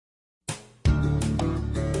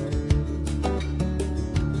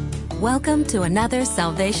Welcome to another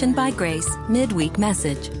Salvation by Grace Midweek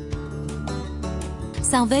message.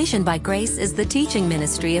 Salvation by Grace is the teaching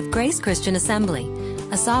ministry of Grace Christian Assembly,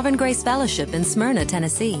 a Sovereign Grace Fellowship in Smyrna,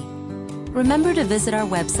 Tennessee. Remember to visit our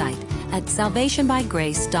website at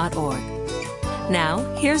salvationbygrace.org.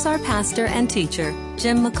 Now, here's our pastor and teacher,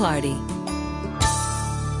 Jim McClarty.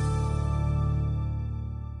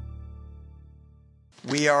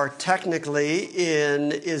 We are technically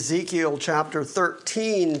in Ezekiel chapter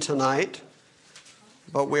 13 tonight,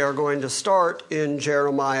 but we are going to start in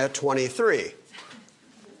Jeremiah 23.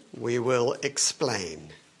 We will explain.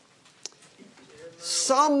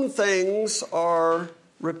 Some things are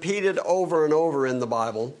repeated over and over in the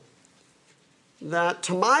Bible that,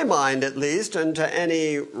 to my mind at least, and to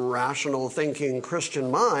any rational thinking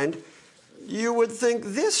Christian mind, you would think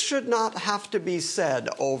this should not have to be said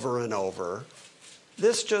over and over.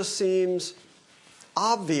 This just seems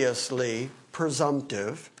obviously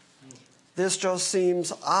presumptive. This just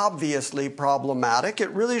seems obviously problematic. It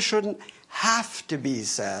really shouldn't have to be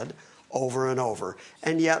said over and over.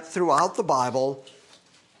 And yet, throughout the Bible,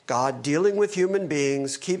 God, dealing with human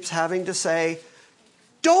beings, keeps having to say,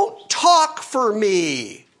 "Don't talk for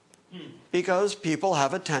me," because people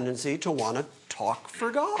have a tendency to want to talk for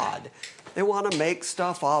God. They want to make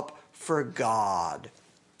stuff up for God.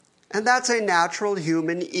 And that's a natural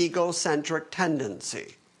human egocentric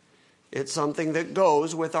tendency. It's something that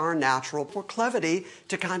goes with our natural proclivity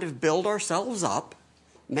to kind of build ourselves up,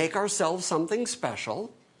 make ourselves something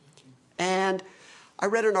special. And I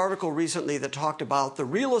read an article recently that talked about the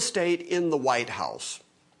real estate in the White House,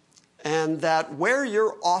 and that where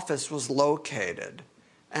your office was located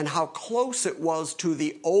and how close it was to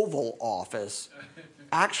the Oval Office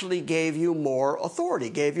actually gave you more authority,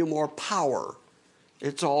 gave you more power.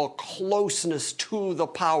 It's all closeness to the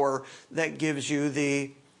power that gives you the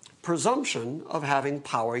presumption of having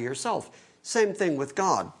power yourself. Same thing with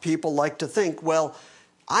God. People like to think, well,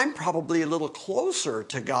 I'm probably a little closer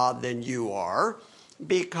to God than you are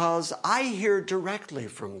because I hear directly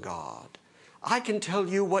from God. I can tell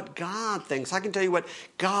you what God thinks. I can tell you what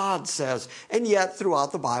God says. And yet,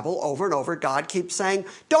 throughout the Bible, over and over, God keeps saying,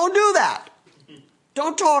 don't do that.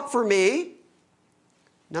 Don't talk for me.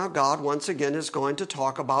 Now God, once again, is going to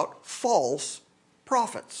talk about false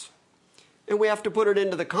prophets. And we have to put it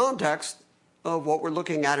into the context of what we're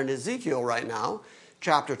looking at in Ezekiel right now.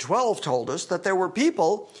 Chapter 12 told us that there were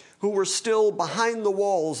people who were still behind the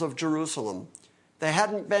walls of Jerusalem. They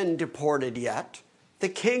hadn't been deported yet. The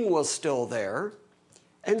king was still there.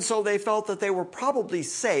 And so they felt that they were probably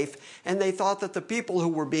safe, and they thought that the people who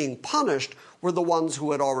were being punished were the ones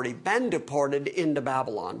who had already been deported into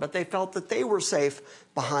Babylon. But they felt that they were safe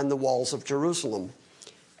behind the walls of Jerusalem.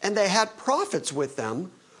 And they had prophets with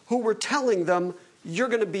them who were telling them, you're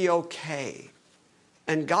going to be okay.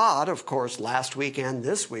 And God, of course, last week and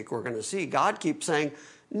this week, we're going to see, God keeps saying,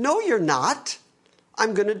 no, you're not.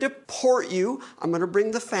 I'm going to deport you. I'm going to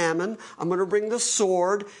bring the famine. I'm going to bring the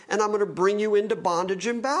sword. And I'm going to bring you into bondage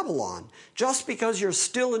in Babylon. Just because you're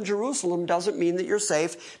still in Jerusalem doesn't mean that you're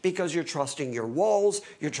safe, because you're trusting your walls,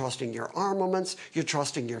 you're trusting your armaments, you're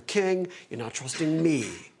trusting your king, you're not trusting me.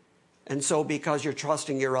 And so because you're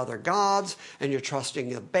trusting your other gods and you're trusting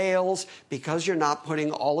the Baals, because you're not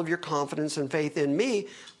putting all of your confidence and faith in me,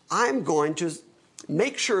 I'm going to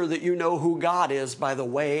make sure that you know who God is by the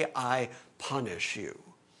way I punish you.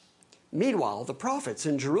 Meanwhile, the prophets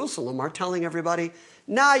in Jerusalem are telling everybody,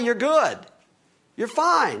 nah, you're good. You're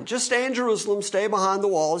fine. Just stay in Jerusalem, stay behind the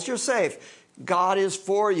walls, you're safe. God is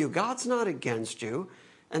for you. God's not against you.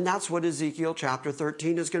 And that's what Ezekiel chapter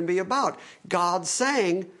 13 is going to be about. God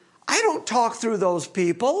saying, I don't talk through those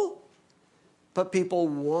people. But people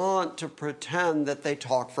want to pretend that they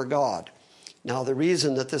talk for God. Now, the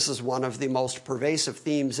reason that this is one of the most pervasive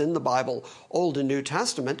themes in the Bible, Old and New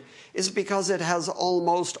Testament, is because it has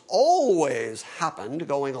almost always happened,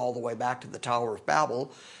 going all the way back to the Tower of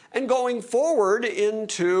Babel, and going forward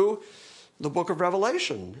into the book of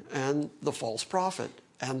Revelation and the false prophet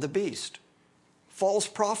and the beast. False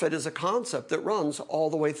prophet is a concept that runs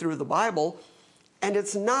all the way through the Bible, and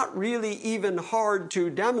it's not really even hard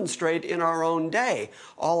to demonstrate in our own day.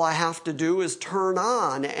 All I have to do is turn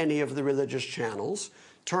on any of the religious channels,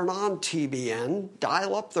 turn on TBN,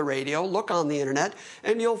 dial up the radio, look on the internet,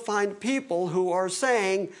 and you'll find people who are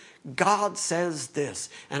saying, God says this,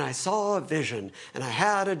 and I saw a vision, and I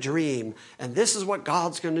had a dream, and this is what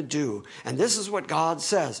God's going to do, and this is what God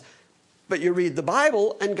says. But you read the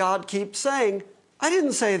Bible, and God keeps saying, I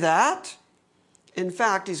didn't say that. In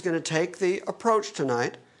fact, he's going to take the approach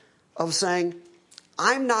tonight of saying,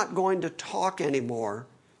 I'm not going to talk anymore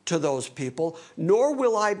to those people, nor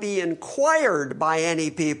will I be inquired by any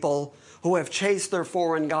people who have chased their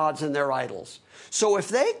foreign gods and their idols. So if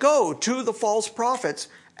they go to the false prophets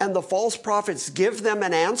and the false prophets give them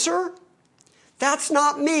an answer, that's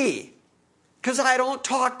not me, because I don't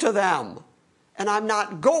talk to them. And I'm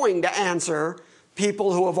not going to answer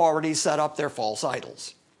people who have already set up their false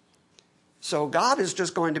idols. So God is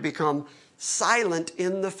just going to become silent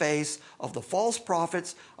in the face of the false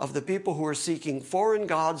prophets, of the people who are seeking foreign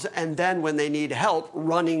gods, and then when they need help,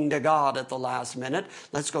 running to God at the last minute.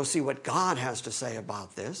 Let's go see what God has to say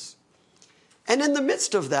about this. And in the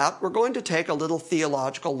midst of that, we're going to take a little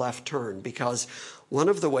theological left turn, because one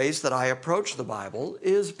of the ways that I approach the Bible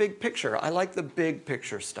is big picture. I like the big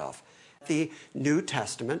picture stuff. The New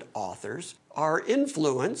Testament authors are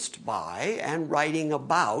influenced by and writing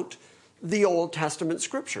about the Old Testament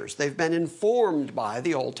scriptures. They've been informed by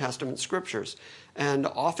the Old Testament scriptures. And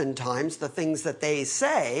oftentimes the things that they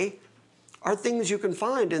say are things you can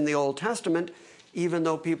find in the Old Testament, even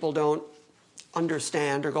though people don't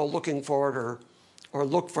understand or go looking for it or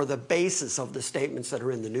look for the basis of the statements that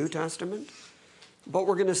are in the New Testament. But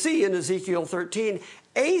we're going to see in Ezekiel 13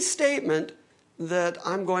 a statement that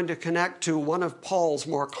I'm going to connect to one of Paul's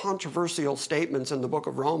more controversial statements in the book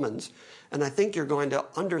of Romans. And I think you're going to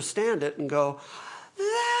understand it and go,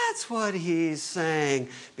 that's what he's saying.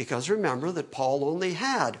 Because remember that Paul only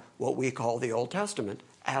had what we call the Old Testament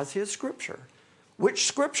as his scripture. Which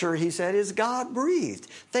scripture, he said, is God-breathed.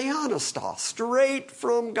 Theanostos, straight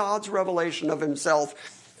from God's revelation of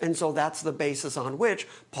himself. And so that's the basis on which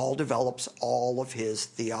Paul develops all of his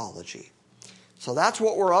theology. So that's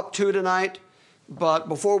what we're up to tonight. But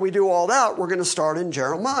before we do all that, we're going to start in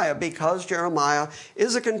Jeremiah, because Jeremiah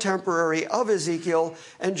is a contemporary of Ezekiel,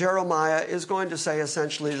 and Jeremiah is going to say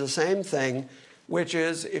essentially the same thing, which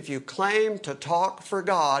is, if you claim to talk for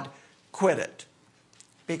God, quit it.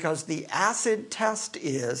 Because the acid test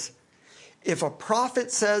is, if a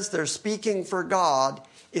prophet says they're speaking for God,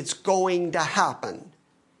 it's going to happen.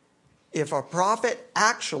 If a prophet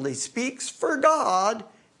actually speaks for God,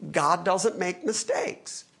 God doesn't make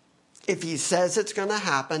mistakes. If he says it's going to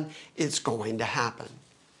happen, it's going to happen.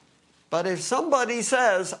 But if somebody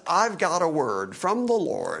says, I've got a word from the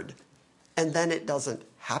Lord, and then it doesn't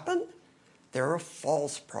happen, they're a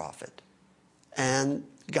false prophet. And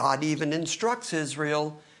God even instructs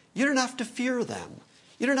Israel, you don't have to fear them.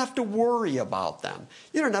 You don't have to worry about them.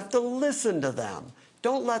 You don't have to listen to them.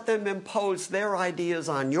 Don't let them impose their ideas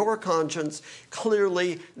on your conscience.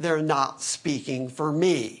 Clearly, they're not speaking for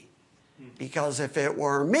me. Because if it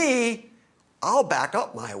were me, I'll back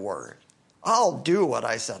up my word. I'll do what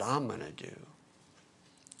I said I'm going to do.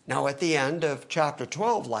 Now, at the end of chapter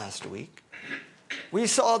 12 last week, we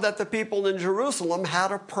saw that the people in Jerusalem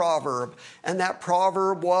had a proverb. And that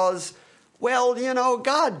proverb was, well, you know,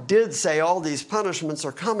 God did say all these punishments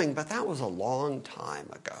are coming, but that was a long time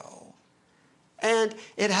ago. And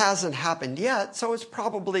it hasn't happened yet, so it's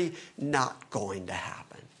probably not going to happen.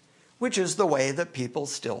 Which is the way that people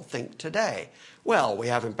still think today. Well, we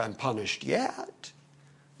haven't been punished yet.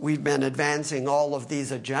 We've been advancing all of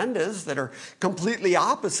these agendas that are completely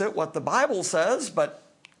opposite what the Bible says, but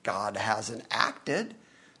God hasn't acted.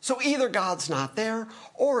 So either God's not there,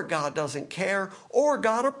 or God doesn't care, or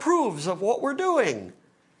God approves of what we're doing.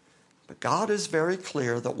 But God is very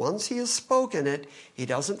clear that once he has spoken it, he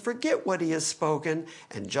doesn't forget what he has spoken,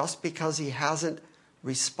 and just because he hasn't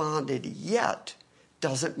responded yet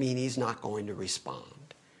doesn't mean he's not going to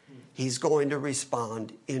respond. He's going to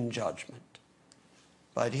respond in judgment.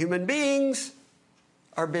 But human beings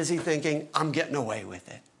are busy thinking, I'm getting away with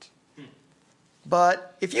it.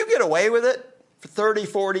 But if you get away with it for 30,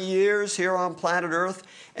 40 years here on planet Earth,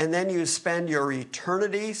 and then you spend your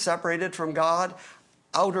eternity separated from God,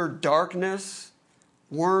 outer darkness,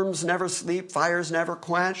 worms never sleep, fires never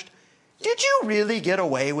quenched, did you really get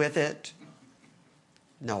away with it?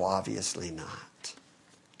 No, obviously not.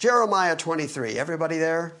 Jeremiah 23, everybody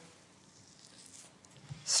there?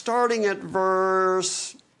 Starting at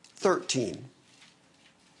verse 13.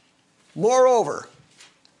 Moreover,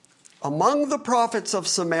 among the prophets of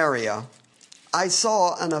Samaria, I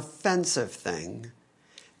saw an offensive thing.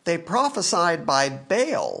 They prophesied by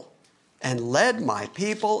Baal and led my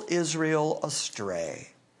people Israel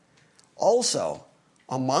astray. Also,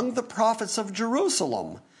 among the prophets of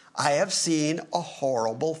Jerusalem, I have seen a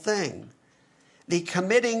horrible thing. The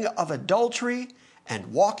committing of adultery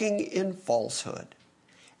and walking in falsehood.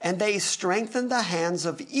 And they strengthen the hands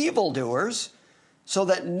of evildoers so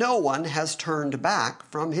that no one has turned back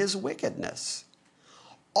from his wickedness.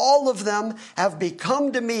 All of them have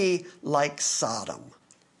become to me like Sodom,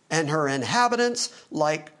 and her inhabitants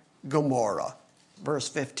like Gomorrah. Verse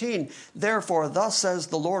 15, therefore, thus says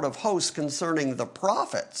the Lord of hosts concerning the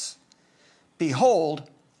prophets, behold,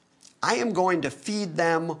 I am going to feed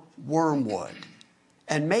them wormwood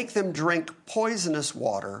and make them drink poisonous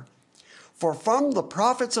water. For from the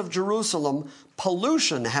prophets of Jerusalem,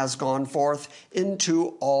 pollution has gone forth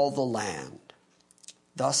into all the land.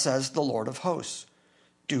 Thus says the Lord of hosts,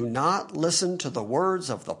 do not listen to the words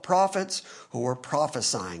of the prophets who are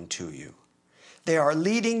prophesying to you. They are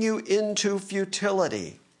leading you into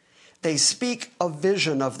futility. They speak a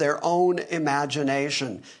vision of their own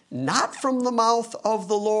imagination, not from the mouth of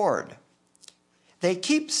the Lord. They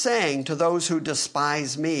keep saying to those who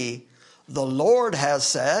despise me, the Lord has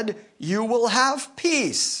said, you will have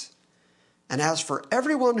peace. And as for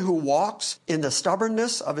everyone who walks in the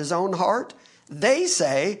stubbornness of his own heart, they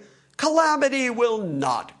say, calamity will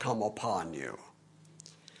not come upon you.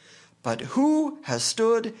 But who has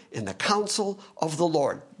stood in the counsel of the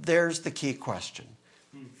Lord? There's the key question.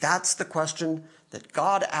 That's the question that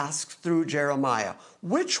God asks through Jeremiah.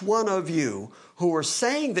 Which one of you who are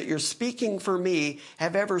saying that you're speaking for me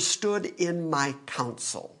have ever stood in my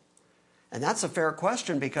counsel? And that's a fair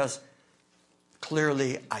question because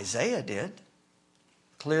clearly Isaiah did.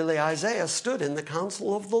 Clearly Isaiah stood in the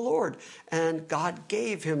counsel of the Lord, and God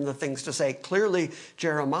gave him the things to say. Clearly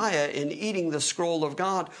Jeremiah in eating the scroll of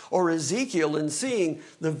God, or Ezekiel in seeing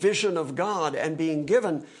the vision of God and being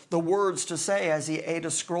given the words to say as he ate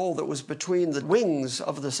a scroll that was between the wings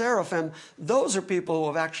of the seraphim, those are people who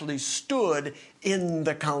have actually stood in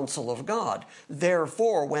the counsel of God.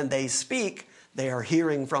 Therefore, when they speak, they are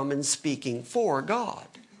hearing from and speaking for God.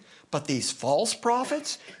 But these false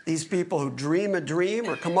prophets, these people who dream a dream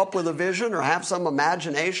or come up with a vision or have some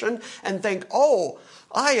imagination and think, oh,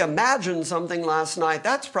 I imagined something last night.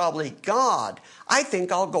 That's probably God. I think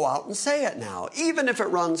I'll go out and say it now. Even if it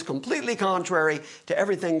runs completely contrary to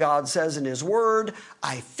everything God says in his word,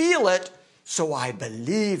 I feel it, so I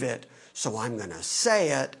believe it, so I'm going to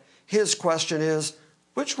say it. His question is,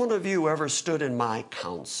 which one of you ever stood in my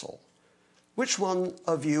counsel? Which one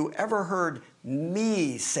of you ever heard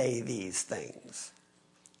me say these things?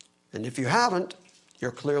 And if you haven't,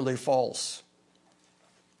 you're clearly false.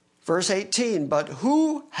 Verse 18, but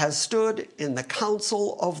who has stood in the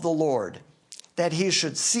counsel of the Lord, that he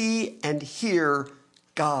should see and hear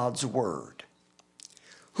God's word?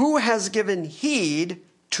 Who has given heed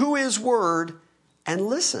to his word and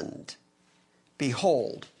listened?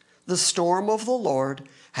 Behold, the storm of the Lord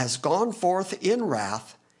has gone forth in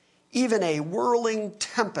wrath, even a whirling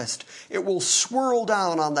tempest. It will swirl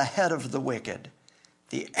down on the head of the wicked.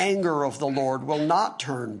 The anger of the Lord will not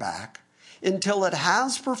turn back until it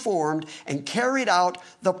has performed and carried out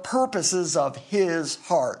the purposes of his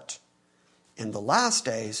heart. In the last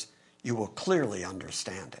days, you will clearly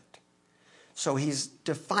understand it. So he's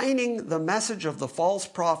defining the message of the false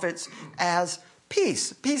prophets as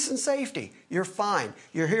peace and safety. You're fine.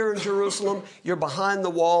 You're here in Jerusalem. You're behind the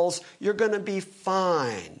walls. You're going to be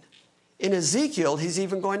fine. In Ezekiel, he's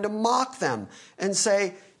even going to mock them and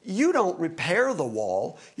say, you don't repair the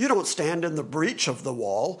wall. You don't stand in the breach of the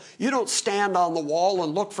wall. You don't stand on the wall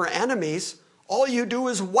and look for enemies. All you do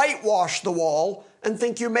is whitewash the wall and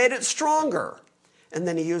think you made it stronger. And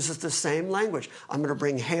then he uses the same language. I'm going to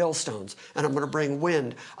bring hailstones, and I'm going to bring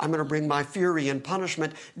wind. I'm going to bring my fury and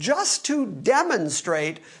punishment just to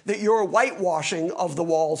demonstrate that your whitewashing of the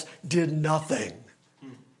walls did nothing,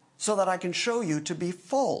 so that I can show you to be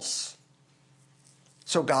false.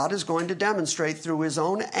 So God is going to demonstrate through his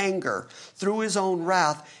own anger, through his own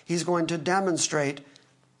wrath, he's going to demonstrate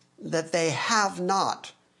that they have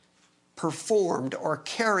not performed or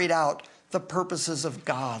carried out the purposes of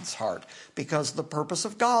God's heart. Because the purpose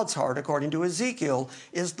of God's heart, according to Ezekiel,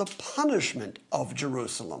 is the punishment of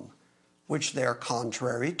Jerusalem, which they're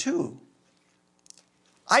contrary to.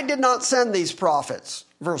 I did not send these prophets,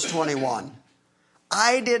 verse 21.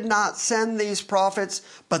 I did not send these prophets,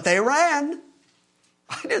 but they ran.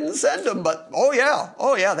 I didn't send them, but oh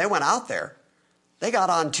yeah, they went out there. They got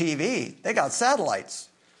on TV. They got satellites.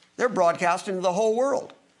 They're broadcasting to the whole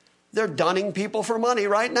world. They're dunning people for money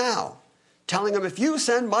right now, telling them, if you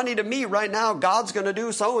send money to me right now, God's going to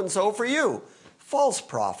do so-and-so for you. False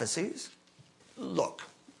prophecies. Look,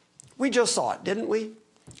 we just saw it, didn't we?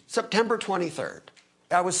 September 23rd.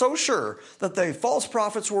 I was so sure that the false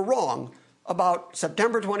prophets were wrong about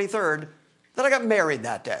September 23rd that I got married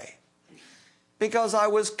that day, because I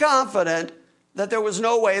was confident that there was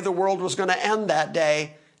no way the world was going to end that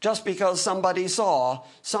day just because somebody saw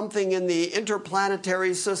something in the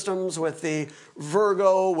interplanetary systems with the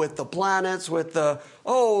Virgo, with the planets, with the,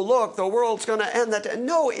 oh, look, the world's going to end that day.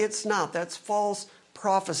 No, it's not. That's false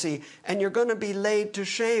prophecy, and you're going to be laid to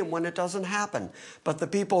shame when it doesn't happen. But the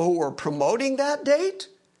people who were promoting that date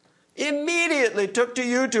immediately took to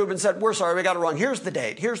YouTube and said, we're sorry, we got it wrong. Here's the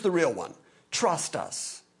date. Here's the real one. Trust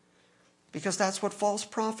us. Because that's what false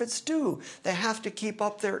prophets do. They have to keep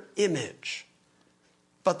up their image.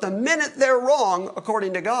 But the minute they're wrong,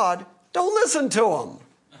 according to God, don't listen to them.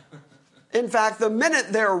 In fact, the minute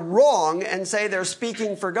they're wrong and say they're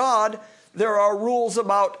speaking for God, there are rules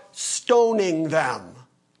about stoning them.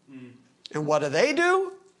 And what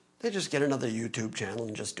do? They just get another YouTube channel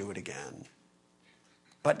and just do it again.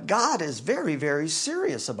 But God is very, very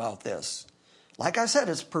serious about this. Like I said,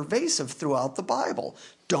 it's pervasive throughout the Bible.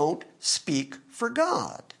 Don't speak for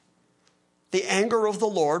God. The anger of the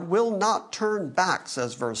Lord will not turn back,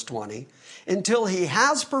 says verse 20, until he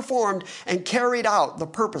has performed and carried out the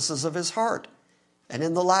purposes of his heart. And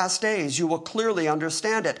in the last days you will clearly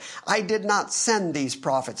understand it. I did not send these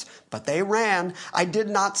prophets, but they ran. I did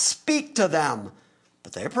not speak to them,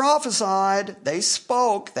 but they prophesied. They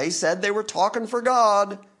spoke. They said they were talking for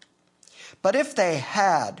God. But if they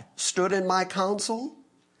had stood in my counsel,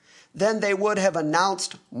 then they would have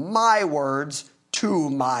announced my words to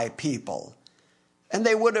my people. And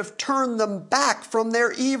they would have turned them back from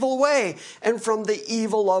their evil way and from the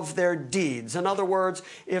evil of their deeds. In other words,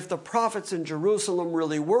 if the prophets in Jerusalem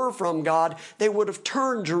really were from God, they would have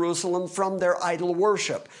turned Jerusalem from their idol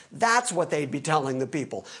worship. That's what they'd be telling the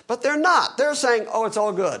people. But they're not. They're saying, oh, it's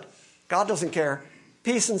all good. God doesn't care.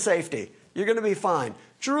 Peace and safety. You're going to be fine.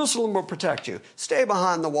 Jerusalem will protect you. Stay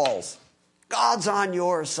behind the walls. God's on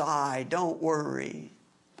your side. Don't worry.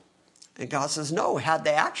 And God says, no, had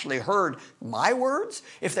they actually heard my words,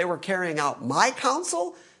 if they were carrying out my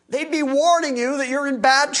counsel, they'd be warning you that you're in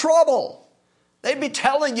bad trouble. They'd be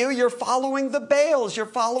telling you you're following the Baals, you're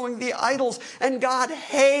following the idols, and God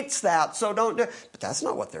hates that, so don't do it. But that's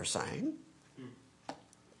not what they're saying.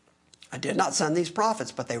 I did not send these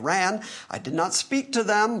prophets, but they ran. I did not speak to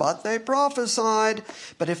them, but they prophesied.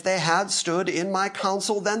 But if they had stood in my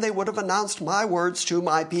counsel, then they would have announced my words to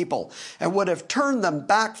my people and would have turned them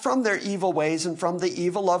back from their evil ways and from the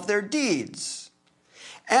evil of their deeds.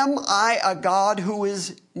 Am I a God who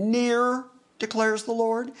is near, declares the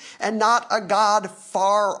Lord, and not a God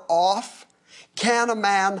far off? Can a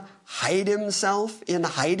man hide himself in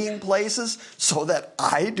hiding places so that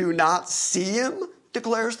I do not see him?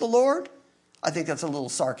 Declares the Lord. I think that's a little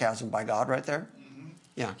sarcasm by God right there.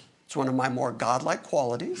 Yeah, it's one of my more godlike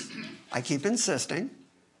qualities. I keep insisting.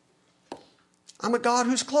 I'm a God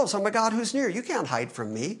who's close. I'm a God who's near. You can't hide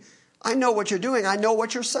from me. I know what you're doing. I know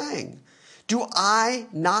what you're saying. Do I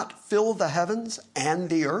not fill the heavens and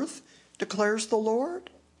the earth? Declares the Lord.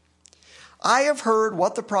 I have heard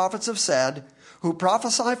what the prophets have said who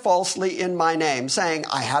prophesy falsely in my name, saying,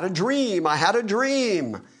 I had a dream. I had a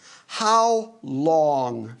dream. How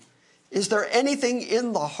long? Is there anything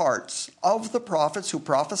in the hearts of the prophets who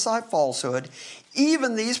prophesy falsehood,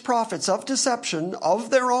 even these prophets of deception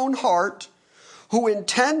of their own heart, who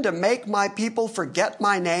intend to make my people forget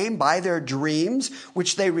my name by their dreams,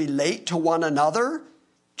 which they relate to one another,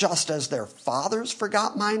 just as their fathers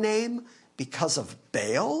forgot my name because of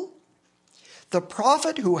Baal? The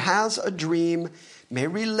prophet who has a dream may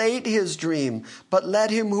relate his dream, but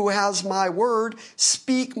let him who has my word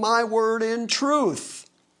speak my word in truth.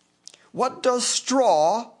 What does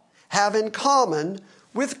straw have in common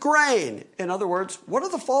with grain? In other words, what are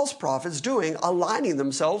the false prophets doing aligning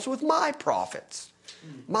themselves with my prophets?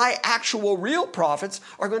 My actual real prophets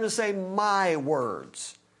are going to say my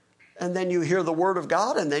words. And then you hear the word of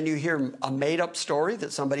God, and then you hear a made-up story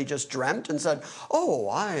that somebody just dreamt and said, oh,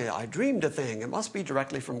 I dreamed a thing. It must be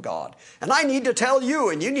directly from God. And I need to tell you,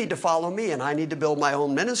 and you need to follow me, and I need to build my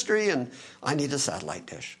own ministry, and I need a satellite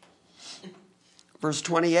dish. Verse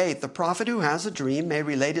 28, the prophet who has a dream may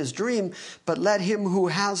relate his dream, but let him who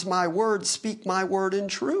has my word speak my word in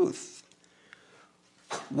truth.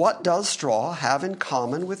 What does straw have in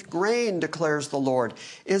common with grain, declares the Lord?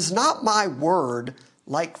 Is not my word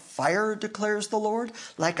like fire, declares the Lord,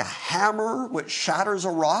 like a hammer which shatters a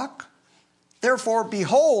rock? Therefore,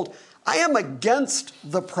 behold, I am against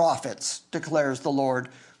the prophets, declares the Lord,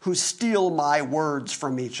 who steal my words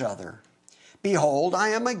from each other. Behold, I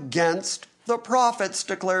am against the prophets,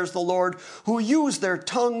 declares the Lord, who use their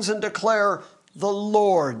tongues and declare, the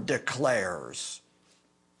Lord declares.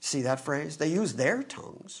 See that phrase? They use their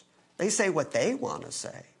tongues. They say what they want to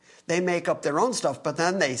say. They make up their own stuff, but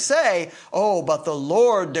then they say, oh, but the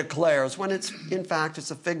Lord declares, when in fact,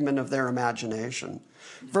 it's a figment of their imagination.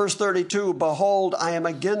 Verse 32, behold, I am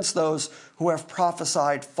against those who have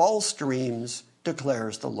prophesied false dreams,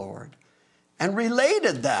 declares the Lord, and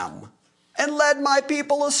related them, and led my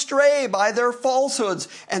people astray by their falsehoods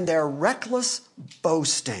and their reckless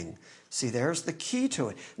boasting. See, there's the key to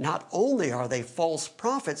it. Not only are they false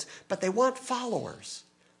prophets, but they want followers.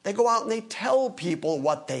 They go out and they tell people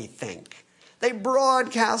what they think. They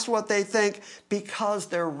broadcast what they think because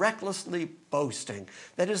they're recklessly boasting.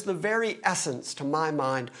 That is the very essence, to my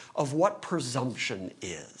mind, of what presumption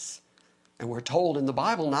is. And we're told in the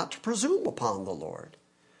Bible not to presume upon the Lord.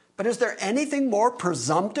 But is there anything more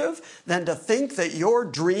presumptive than to think that your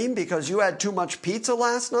dream, because you had too much pizza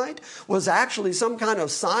last night, was actually some kind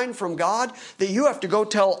of sign from God that you have to go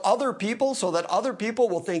tell other people so that other people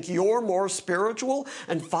will think you're more spiritual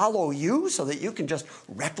and follow you so that you can just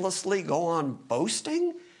recklessly go on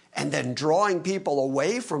boasting and then drawing people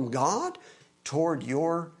away from God toward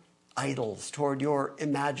your idols, toward your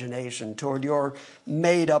imagination, toward your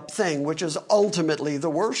made-up thing, which is ultimately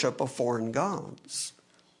the worship of foreign gods?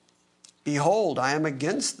 Behold, I am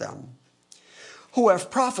against them, who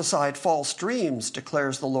have prophesied false dreams,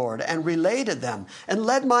 declares the Lord, and related them, and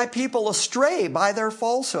led my people astray by their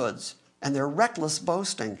falsehoods and their reckless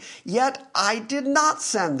boasting. Yet I did not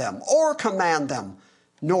send them or command them,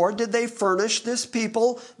 nor did they furnish this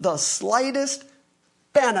people the slightest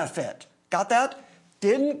benefit. Got that?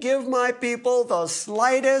 Didn't give my people the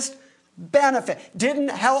slightest benefit. Didn't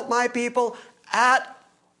help my people at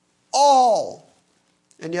all.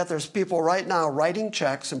 And yet there's people right now writing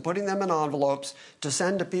checks and putting them in envelopes to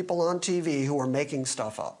send to people on TV who are making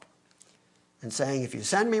stuff up and saying, if you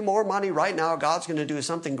send me more money right now, God's going to do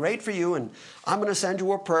something great for you, and I'm going to send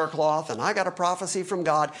you a prayer cloth, and I got a prophecy from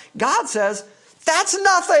God. God says, that's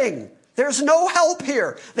nothing. There's no help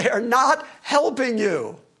here. They are not helping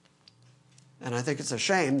you. And I think it's a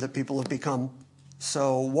shame that people have become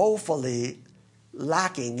so woefully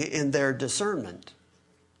lacking in their discernment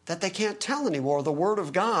that they can't tell anymore the Word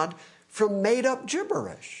of God from made-up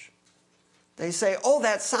gibberish. They say, oh,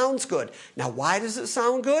 that sounds good. Now, why does it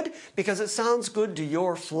sound good? Because it sounds good to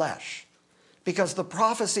your flesh. Because the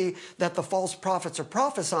prophecy that the false prophets are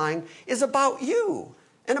prophesying is about you,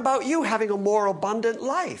 and about you having a more abundant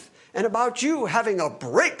life, and about you having a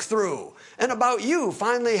breakthrough, and about you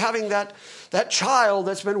finally having that child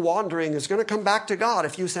that's been wandering is going to come back to God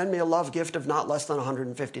if you send me a love gift of not less than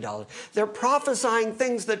 $150. They're prophesying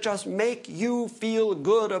things that just make you feel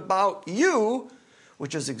good about you,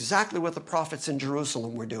 which is exactly what the prophets in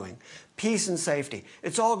Jerusalem were doing. Peace and safety.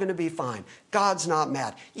 It's all going to be fine. God's not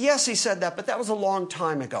mad. Yes, he said that, but that was a long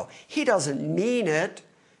time ago. He doesn't mean it.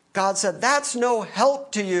 God said, that's no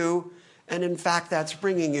help to you. And in fact, that's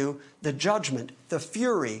bringing you the judgment, the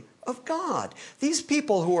fury of God. These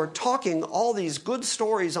people who are talking all these good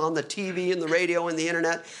stories on the TV and the radio and the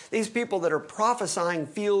internet, these people that are prophesying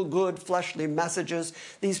feel-good fleshly messages,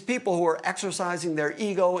 these people who are exercising their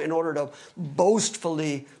ego in order to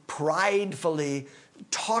boastfully, pridefully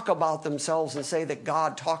talk about themselves and say that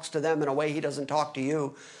God talks to them in a way he doesn't talk to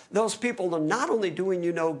you. Those people are not only doing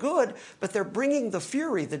you no good, but they're bringing the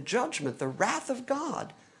fury, the judgment, the wrath of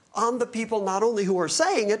God on the people not only who are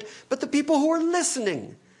saying it, but the people who are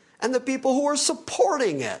listening and the people who are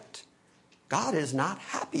supporting it. God is not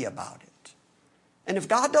happy about it. And if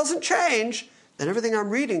God doesn't change, then everything I'm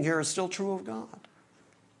reading here is still true of God.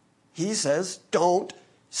 He says, don't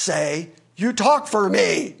say, you talk for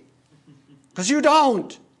me, because you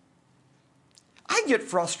don't. I get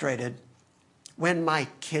frustrated when my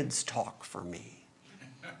kids talk for me.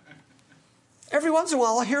 Every once in a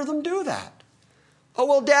while, I hear them do that. Oh,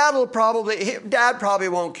 well, Dad probably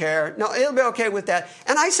won't care. No, he'll be okay with that.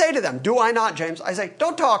 And I say to them, do I not, James? I say,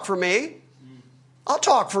 don't talk for me. I'll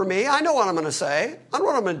talk for me. I know what I'm going to say. I know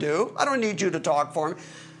what I'm going to do. I don't need you to talk for me.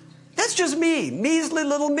 That's just me. Measly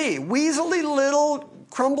little me. Weaselly little,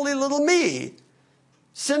 crumbly little me.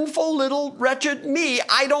 Sinful little, wretched me.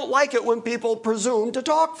 I don't like it when people presume to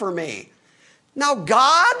talk for me. Now,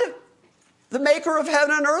 God, the maker of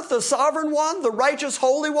heaven and earth, the sovereign one, the righteous,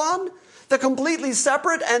 holy one, the completely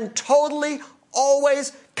separate and totally,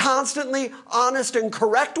 always, constantly honest and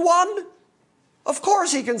correct one, of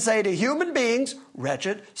course he can say to human beings,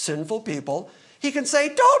 wretched, sinful people, he can say,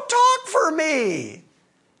 don't talk for me.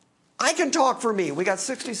 I can talk for me. We got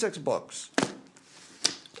 66 books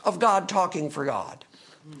of God talking for God.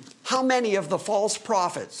 How many of the false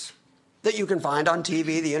prophets that you can find on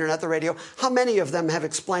TV, the internet, the radio, how many of them have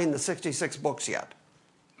explained the 66 books yet?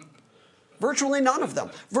 Virtually none of them.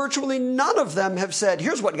 Virtually none of them have said,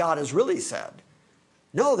 here's what God has really said.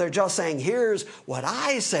 No, they're just saying, here's what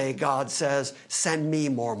I say God says, send me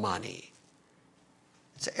more money.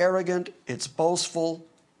 It's arrogant, it's boastful,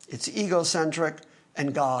 it's egocentric,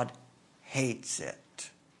 and God hates it.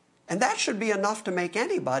 And that should be enough to make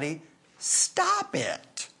anybody stop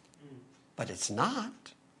it. but it's not.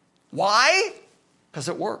 Why? Because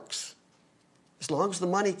it works. As long as the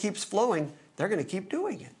money keeps flowing, they're going to keep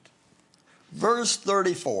doing it. Verse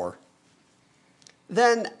 34.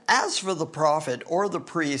 Then as for the prophet or the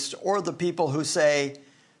priest or the people who say,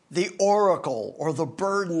 the oracle or the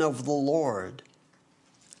burden of the Lord,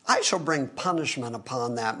 I shall bring punishment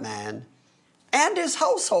upon that man and his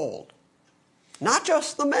household. Not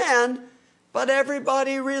just the man, but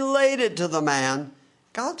everybody related to the man.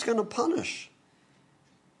 God's going to punish.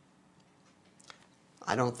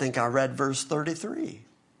 I don't think I read verse 33.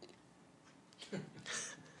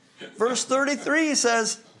 Verse 33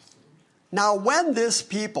 says, now when this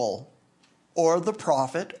people, or the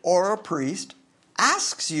prophet, or a priest,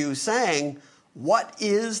 asks you, saying, what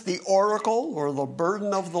is the oracle or the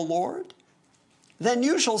burden of the Lord? Then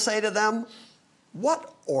you shall say to them,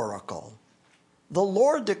 what oracle? The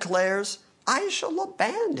Lord declares, I shall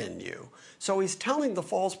abandon you. So he's telling the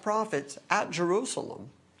false prophets at Jerusalem,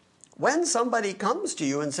 when somebody comes to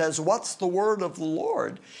you and says, what's the word of the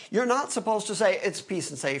Lord? You're not supposed to say, it's peace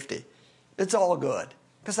and safety. It's all good.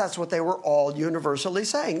 Because that's what they were all universally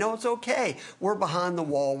saying. No, it's okay. We're behind the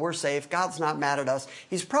wall. We're safe. God's not mad at us.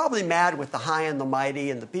 He's probably mad with the high and the mighty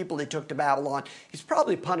and the people he took to Babylon. He's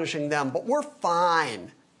probably punishing them, but we're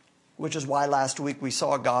fine. Which is why last week we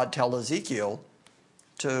saw God tell Ezekiel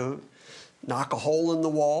to knock a hole in the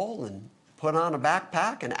wall and put on a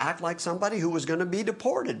backpack and act like somebody who was going to be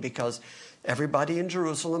deported, because everybody in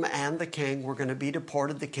Jerusalem and the king were going to be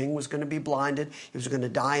deported. The king was going to be blinded. He was going to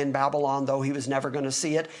die in Babylon, though he was never going to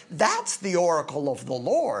see it. That's the oracle of the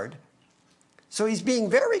Lord. So he's being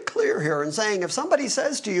very clear here and saying, if somebody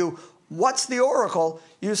says to you, what's the oracle?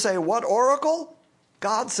 You say, what oracle?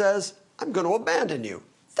 God says, I'm going to abandon you.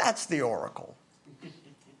 That's the oracle.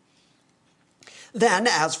 Then,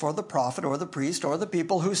 as for the prophet or the priest or the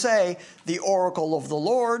people who say, the oracle of the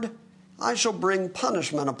Lord, I shall bring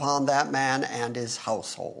punishment upon that man and his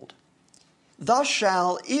household. Thus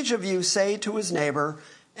shall each of you say to his neighbor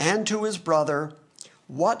and to his brother,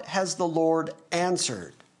 what has the Lord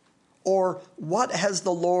answered? Or what has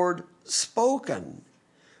the Lord spoken?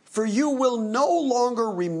 For you will no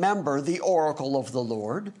longer remember the oracle of the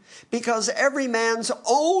Lord, because every man's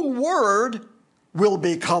own word will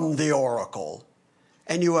become the oracle.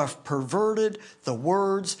 And you have perverted the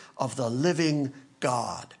words of the living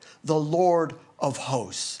God, the Lord of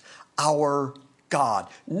hosts, our God.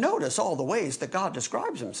 Notice all the ways that God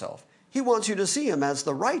describes himself. He wants you to see him as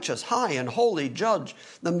the righteous, high and holy judge,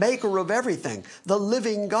 the maker of everything, the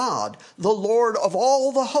living God, the Lord of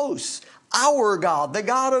all the hosts, our God, the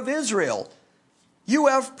God of Israel. You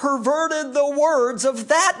have perverted the words of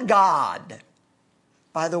that God.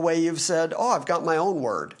 By the way, you've said, oh, I've got my own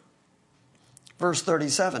word. Verse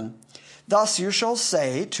 37, thus you shall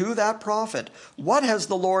say to that prophet, what has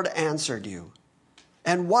the Lord answered you?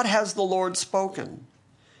 And what has the Lord spoken?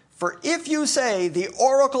 For if you say, the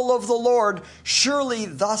oracle of the Lord, surely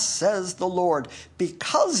thus says the Lord,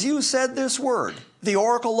 because you said this word, the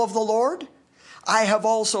oracle of the Lord, I have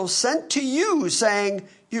also sent to you, saying,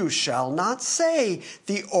 you shall not say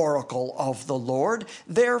the oracle of the Lord.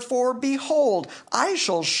 Therefore, behold, I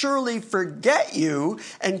shall surely forget you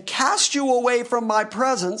and cast you away from my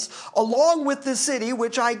presence, along with the city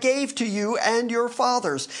which I gave to you and your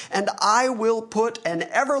fathers. And I will put an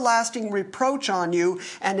everlasting reproach on you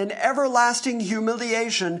and an everlasting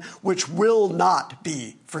humiliation which will not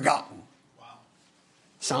be forgotten. Wow.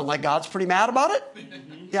 Sound like God's pretty mad about it?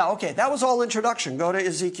 Yeah, okay, that was all introduction. Go to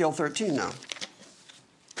Ezekiel 13 now.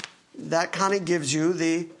 That kind of gives you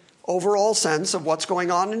the overall sense of what's going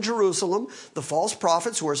on in Jerusalem. The false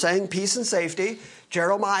prophets who are saying peace and safety.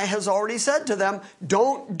 Jeremiah has already said to them,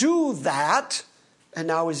 don't do that. And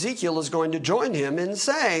now Ezekiel is going to join him in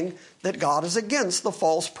saying that God is against the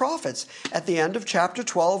false prophets. At the end of chapter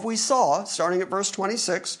 12, we saw, starting at verse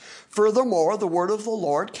 26, furthermore, the word of the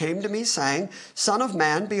Lord came to me saying, Son of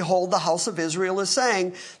man, behold, the house of Israel is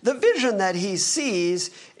saying, the vision that he sees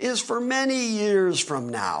is for many years from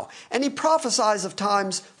now. And he prophesies of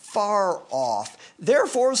times far off.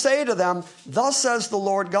 Therefore say to them, thus says the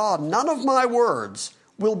Lord God, none of my words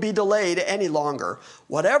will be delayed any longer.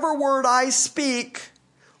 Whatever word I speak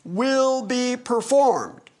will be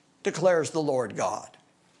performed, declares the Lord God.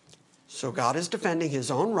 So God is defending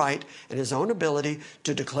his own right and his own ability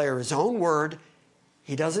to declare his own word.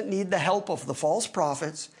 He doesn't need the help of the false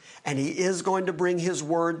prophets, and he is going to bring his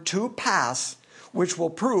word to pass, which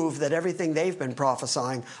will prove that everything they've been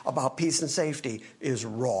prophesying about peace and safety is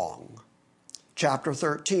wrong. Chapter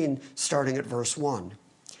 13, starting at verse 1.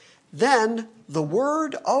 Then the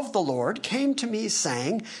word of the Lord came to me,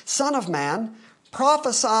 saying, Son of man,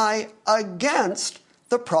 prophesy against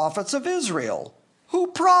the prophets of Israel, who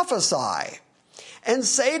prophesy, and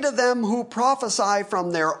say to them who prophesy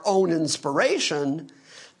from their own inspiration,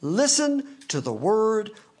 listen to the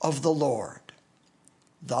word of the Lord.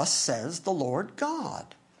 Thus says the Lord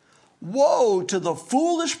God, woe to the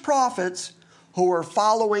foolish prophets who are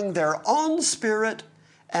following their own spirit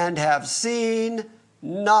and have seen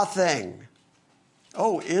nothing.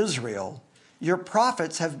 O Israel, your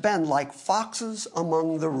prophets have been like foxes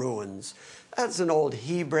among the ruins. That's an old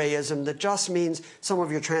Hebraism that just means, some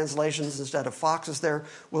of your translations instead of foxes there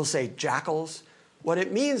will say jackals. What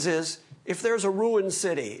it means is, if there's a ruined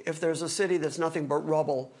city, if there's a city that's nothing but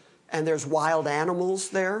rubble, and there's wild animals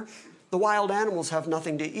there, the wild animals have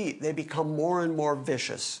nothing to eat. They become more and more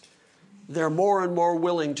vicious. They're more and more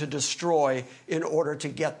willing to destroy in order to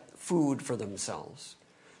get food for themselves.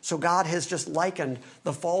 So God has just likened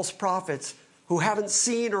the false prophets who haven't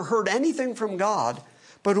seen or heard anything from God,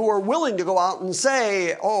 but who are willing to go out and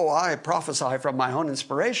say, oh, I prophesy from my own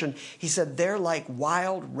inspiration. He said, they're like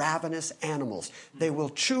wild, ravenous animals. They will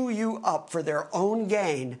chew you up for their own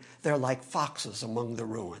gain. They're like foxes among the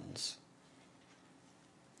ruins.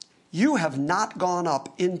 You have not gone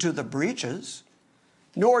up into the breaches,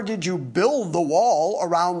 nor did you build the wall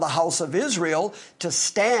around the house of Israel to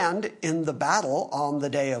stand in the battle on the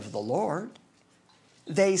day of the Lord.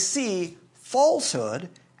 They see falsehood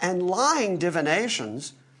and lying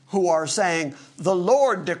divinations who are saying, the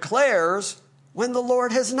Lord declares, when the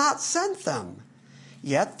Lord has not sent them.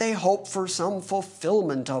 Yet they hope for some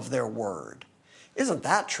fulfillment of their word. Isn't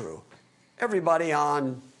that true? Everybody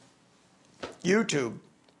on YouTube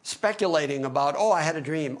speculating about, oh, I had a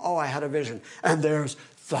dream, oh, I had a vision, and there's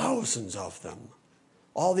thousands of them.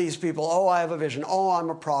 All these people, oh, I have a vision, oh, I'm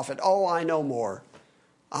a prophet, oh, I know more.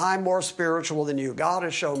 I'm more spiritual than you. God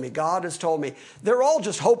has shown me. God has told me. They're all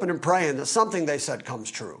just hoping and praying that something they said comes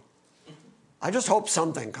true. I just hope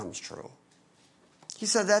something comes true. He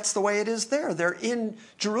said that's the way it is there. They're in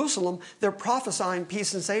Jerusalem. They're prophesying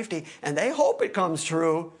peace and safety, and they hope it comes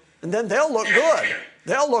true, and then they'll look good.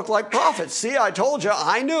 They'll look like prophets. See, I told you.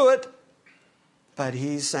 I knew it. But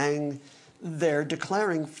he's saying they're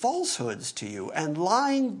declaring falsehoods to you and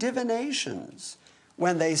lying divinations.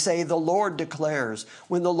 When they say the Lord declares,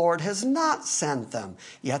 when the Lord has not sent them,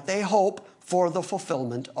 yet they hope for the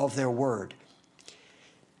fulfillment of their word.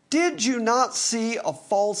 Did you not see a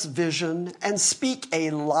false vision and speak a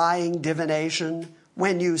lying divination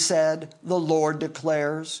when you said, the Lord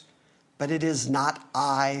declares, but it is not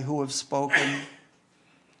I who have spoken?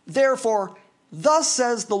 Therefore, thus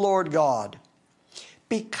says the Lord God,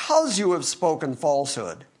 because you have spoken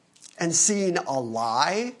falsehood and seen a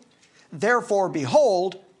lie, therefore,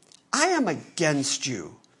 behold, I am against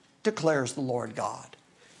you, declares the Lord God.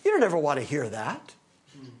 You don't ever want to hear that.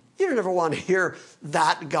 You don't ever want to hear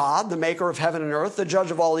that God, the maker of heaven and earth, the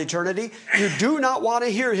judge of all eternity. You do not want to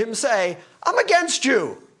hear him say, I'm against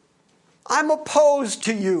you. I'm opposed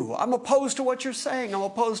to you. I'm opposed to what you're saying. I'm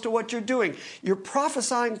opposed to what you're doing. You're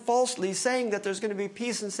prophesying falsely, saying that there's going to be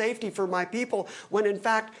peace and safety for my people, when in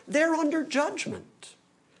fact they're under judgment.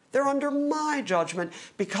 They're under my judgment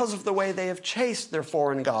because of the way they have chased their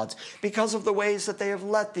foreign gods, because of the ways that they have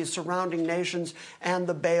let the surrounding nations and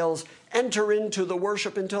the Baals enter into the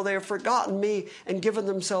worship until they have forgotten me and given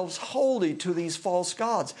themselves wholly to these false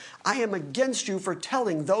gods. I am against you for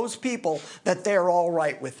telling those people that they're all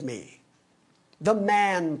right with me. The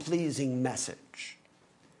man-pleasing message.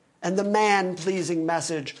 And the man-pleasing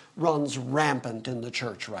message runs rampant in the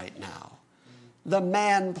church right now. The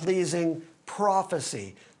man-pleasing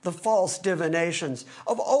prophecy, the false divinations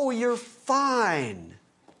of, oh, you're fine.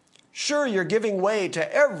 Sure, you're giving way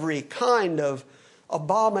to every kind of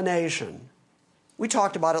abomination. We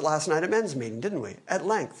talked about it last night at men's meeting, didn't we? At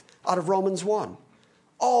length, out of Romans 1.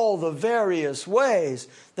 All the various ways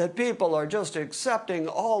that people are just accepting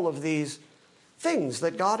all of these things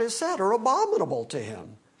that God has said are abominable to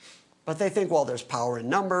him. But they think, well, there's power in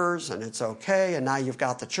numbers, and it's okay, and now you've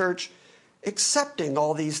got the church accepting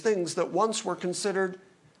all these things that once were considered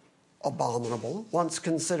abominable, once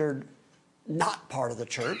considered not part of the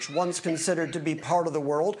church, once considered to be part of the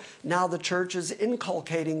world. Now the church is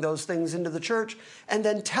inculcating those things into the church and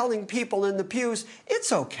then telling people in the pews,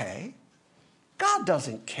 it's okay. God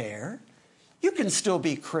doesn't care. You can still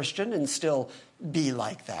be Christian and still be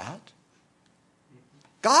like that.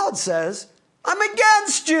 God says, I'm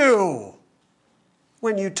against you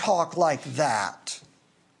when you talk like that.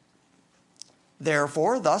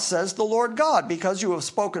 Therefore, thus says the Lord God, because you have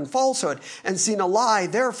spoken falsehood and seen a lie,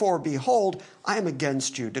 therefore, behold, I am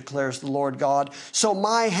against you, declares the Lord God. So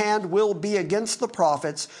my hand will be against the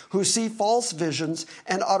prophets who see false visions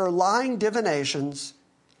and utter lying divinations.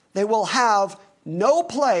 They will have no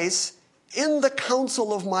place in the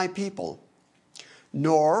council of my people,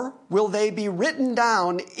 nor will they be written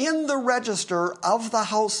down in the register of the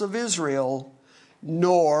house of Israel,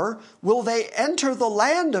 nor will they enter the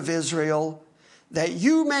land of Israel, that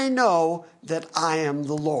you may know that I am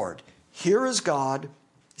the Lord. Here is God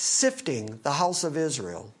sifting the house of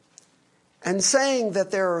Israel and saying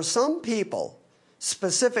that there are some people,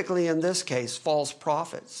 specifically in this case, false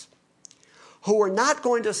prophets, who are not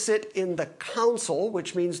going to sit in the council,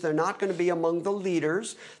 which means they're not going to be among the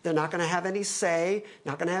leaders. They're not going to have any say,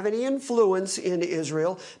 not going to have any influence in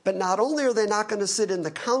Israel. But not only are they not going to sit in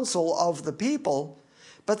the council of the people,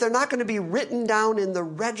 but they're not going to be written down in the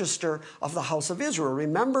register of the house of Israel.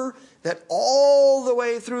 Remember that all the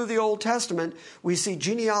way through the Old Testament, we see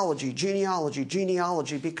genealogy, genealogy,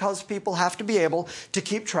 genealogy, because people have to be able to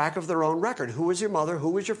keep track of their own record. Who was your mother?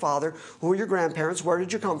 Who was your father? Who were your grandparents? Where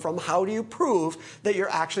did you come from? How do you prove that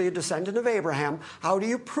you're actually a descendant of Abraham? How do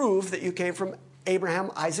you prove that you came from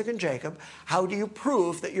Abraham, Isaac, and Jacob? How do you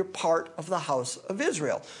prove that you're part of the house of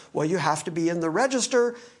Israel? Well, you have to be in the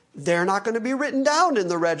register. They're not going to be written down in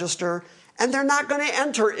the register, and they're not going to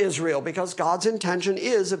enter Israel, because God's intention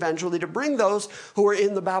is eventually to bring those who are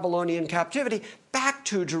in the Babylonian captivity back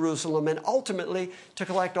to Jerusalem, and ultimately to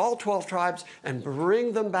collect all 12 tribes and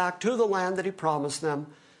bring them back to the land that he promised them.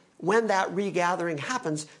 When that regathering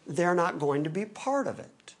happens, they're not going to be part of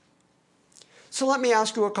it. So let me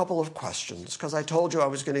ask you a couple of questions, because I told you I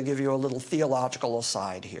was going to give you a little theological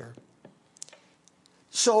aside here.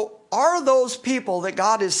 So are those people that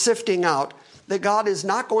God is sifting out, that God is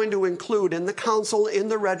not going to include in the council, in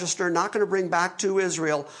the register, not going to bring back to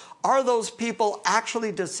Israel, are those people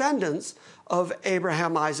actually descendants of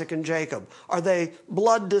Abraham, Isaac, and Jacob? Are they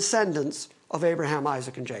blood descendants of Abraham,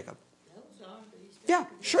 Isaac, and Jacob? Yeah,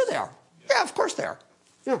 sure they are. Yeah, of course they are.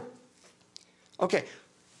 Yeah. Okay.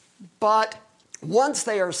 But once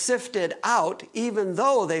they are sifted out, even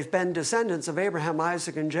though they've been descendants of Abraham,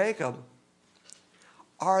 Isaac, and Jacob,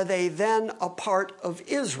 are they then a part of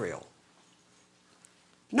Israel?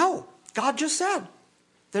 No. God just said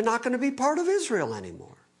they're not going to be part of Israel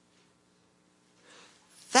anymore.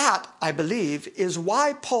 That, I believe, is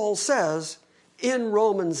why Paul says in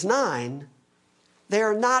Romans 9, they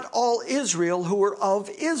are not all Israel who are of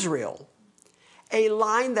Israel. A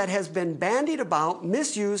line that has been bandied about,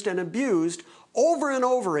 misused, and abused over and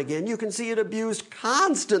over again. You can see it abused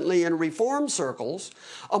constantly in Reform circles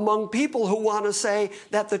among people who want to say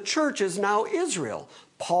that the church is now Israel.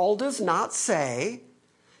 Paul does not say,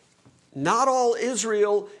 not all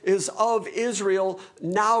Israel is of Israel.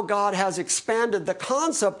 Now God has expanded the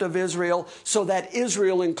concept of Israel so that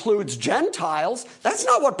Israel includes Gentiles. That's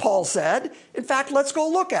not what Paul said. In fact, let's go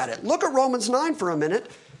look at it. Look at Romans 9 for a minute,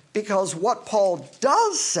 because what Paul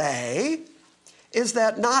does say is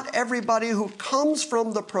that not everybody who comes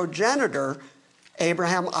from the progenitor,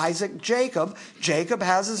 Abraham, Isaac, Jacob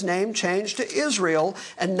has his name changed to Israel,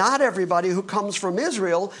 and not everybody who comes from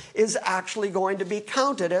Israel is actually going to be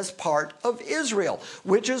counted as part of Israel,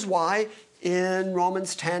 which is why in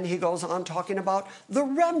Romans 10 he goes on talking about the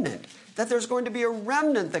remnant, that there's going to be a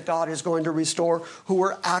remnant that God is going to restore who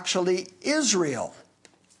are actually Israel.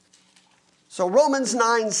 So Romans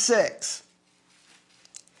 9:6.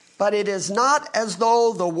 But it is not as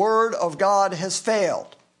though the word of God has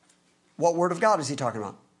failed. What word of God is he talking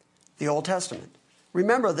about? The Old Testament.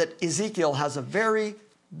 Remember that Ezekiel has a very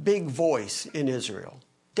big voice in Israel,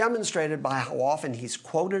 demonstrated by how often he's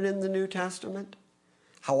quoted in the New Testament,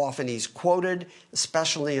 how often he's quoted,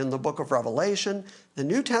 especially in the book of Revelation. The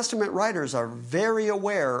New Testament writers are very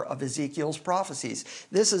aware of Ezekiel's prophecies.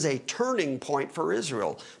 This is a turning point for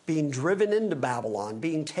Israel, being driven into Babylon,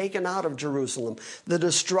 being taken out of Jerusalem, the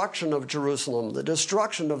destruction of Jerusalem, the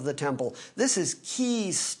destruction of the temple. This is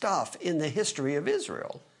key stuff in the history of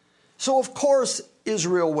Israel. So, of course,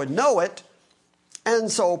 Israel would know it,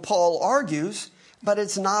 and so Paul argues, but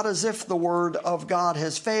it's not as if the word of God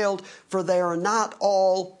has failed, for they are not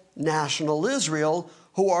all national Israel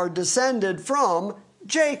who are descended from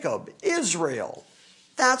Jacob, Israel.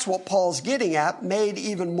 That's what Paul's getting at, made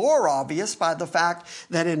even more obvious by the fact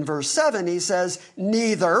that in verse 7 he says,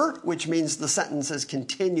 neither, which means the sentence is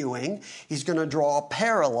continuing. He's going to draw a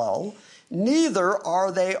parallel. Neither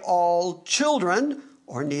are they all children,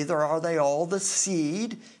 or neither are they all the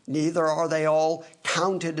seed, neither are they all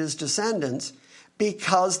counted as descendants,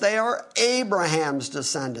 because they are Abraham's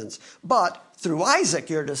descendants. But through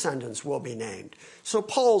Isaac your descendants will be named. So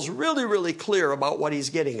Paul's really, really clear about what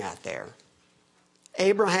he's getting at there.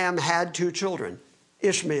 Abraham had two children,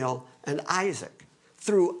 Ishmael and Isaac.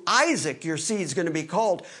 Through Isaac your seed's going to be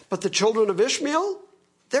called. But the children of Ishmael,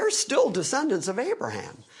 they're still descendants of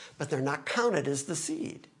Abraham, but they're not counted as the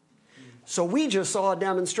seed. So we just saw a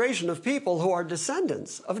demonstration of people who are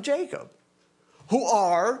descendants of Jacob, who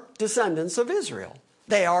are descendants of Israel.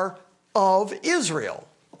 They are of Israel,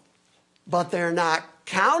 but they're not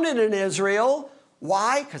counted in Israel.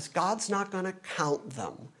 Why? Because God's not going to count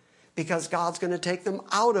them. Because God's going to take them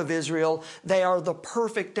out of Israel. They are the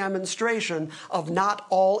perfect demonstration of not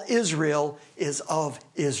all Israel is of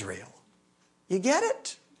Israel. You get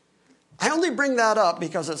it? I only bring that up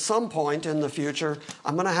because at some point in the future,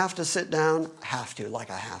 I'm going to have to sit down, I'm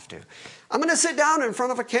going to sit down in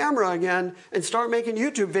front of a camera again and start making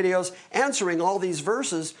YouTube videos answering all these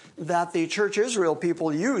verses that the Church Israel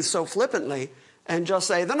people use so flippantly and just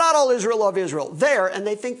say, they're not all Israel of Israel. There, and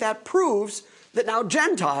they think that proves that now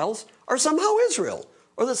Gentiles are somehow Israel,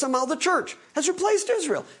 or that somehow the church has replaced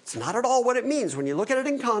Israel. It's not at all what it means. When you look at it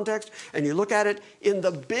in context, and you look at it in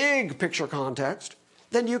the big picture context,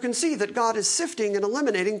 then you can see that God is sifting and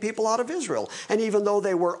eliminating people out of Israel. And even though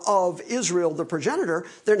they were of Israel, the progenitor,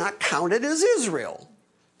 they're not counted as Israel.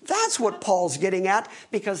 That's what Paul's getting at,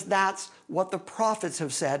 because that's what the prophets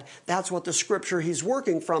have said. That's what the scripture he's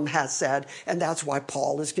working from has said, and that's why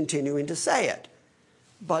Paul is continuing to say it.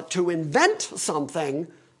 But to invent something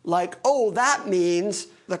like, oh, that means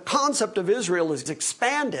the concept of Israel is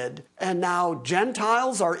expanded and now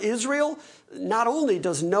Gentiles are Israel, not only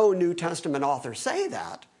does no New Testament author say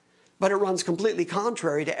that, but it runs completely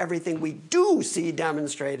contrary to everything we do see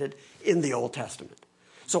demonstrated in the Old Testament.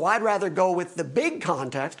 So I'd rather go with the big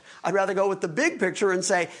context. I'd rather go with the big picture and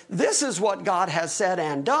say, this is what God has said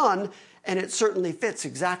and done, and it certainly fits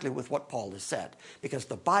exactly with what Paul has said, because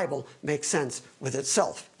the Bible makes sense with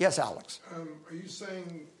itself. Yes, Alex? Are you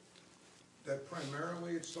saying that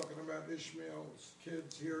primarily it's talking about Ishmael's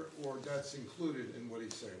kids here, or that's included in what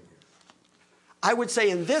he's saying here? I would say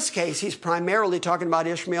in this case, he's primarily talking about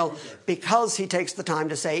Ishmael because he takes the time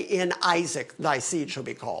to say, in Isaac thy seed shall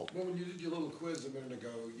be called. Well, when you did your little quiz a minute ago,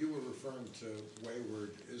 you were referring to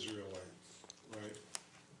wayward Israelites,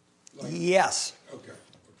 right? Yes. Okay.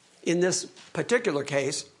 In this particular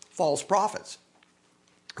case, false prophets,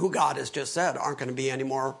 who God has just said aren't going to be any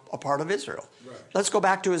more a part of Israel. Right. Let's go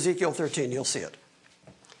back to Ezekiel 13. You'll see it.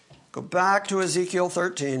 Go back to Ezekiel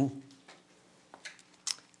 13.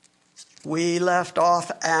 We left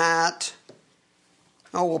off at,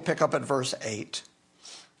 we'll pick up at verse 8.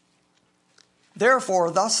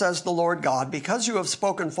 Therefore, thus says the Lord God, because you have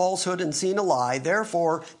spoken falsehood and seen a lie,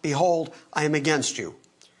 therefore, behold, I am against you.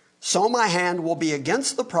 So my hand will be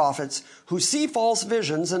against the prophets who see false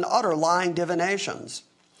visions and utter lying divinations.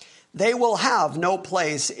 They will have no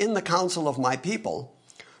place in the council of my people,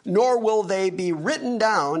 nor will they be written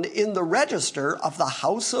down in the register of the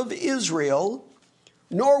house of Israel,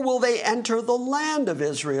 nor will they enter the land of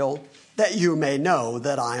Israel, that you may know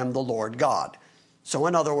that I am the Lord God. So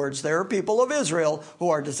in other words, there are people of Israel who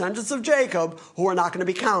are descendants of Jacob who are not going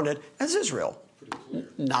to be counted as Israel.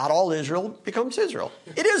 Not all Israel becomes Israel.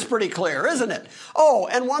 It is pretty clear, isn't it? Oh,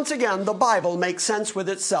 and once again, the Bible makes sense with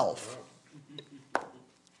itself.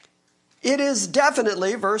 It is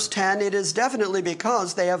definitely, verse 10, it is definitely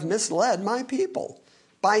because they have misled my people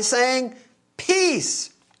by saying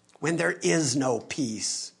peace when there is no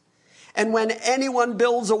peace. And when anyone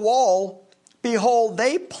builds a wall, behold,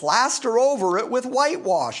 they plaster over it with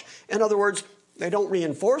whitewash. In other words, they don't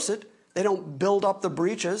reinforce it. They don't build up the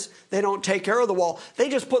breaches. They don't take care of the wall. They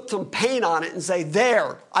just put some paint on it and say,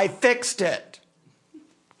 there, I fixed it.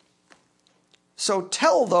 So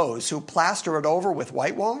tell those who plaster it over with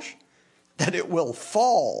whitewash that it will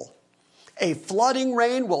fall. A flooding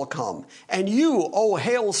rain will come, and you, O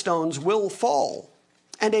hailstones, will fall,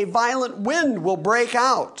 and a violent wind will break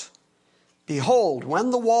out. Behold, when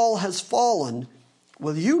the wall has fallen,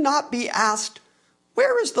 will you not be asked,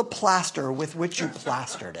 where is the plaster with which you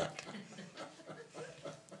plastered it?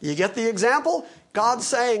 You get the example? God's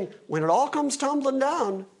saying, when it all comes tumbling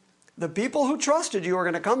down, the people who trusted you are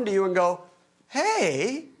going to come to you and go,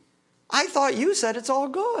 hey, I thought you said it's all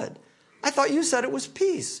good. I thought you said it was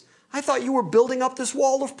peace. I thought you were building up this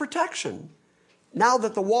wall of protection. Now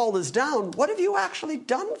that the wall is down, what have you actually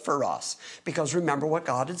done for us? Because remember what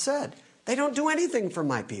God had said. They don't do anything for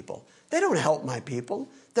my people. They don't help my people.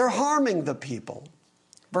 They're harming the people.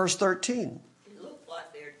 Verse 13. They look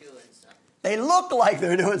like they're doing something. They look like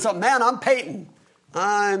they're doing something. Man, I'm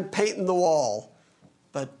painting the wall.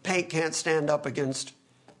 But paint can't stand up against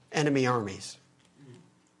enemy armies.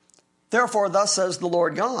 Therefore, thus says the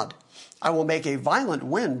Lord God, I will make a violent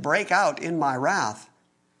wind break out in my wrath.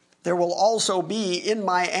 There will also be in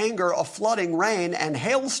my anger a flooding rain and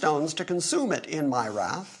hailstones to consume it in my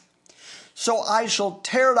wrath. So I shall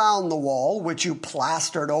tear down the wall, which you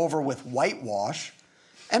plastered over with whitewash,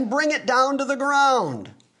 and bring it down to the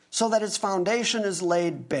ground, so that its foundation is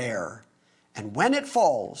laid bare. And when it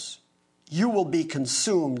falls, you will be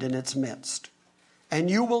consumed in its midst, and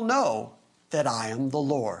you will know that I am the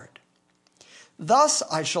Lord. Thus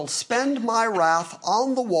I shall spend my wrath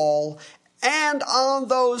on the wall and on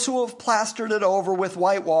those who have plastered it over with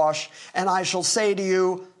whitewash, and I shall say to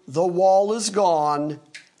you, the wall is gone,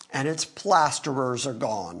 and its plasterers are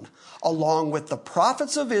gone, along with the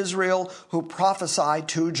prophets of Israel who prophesy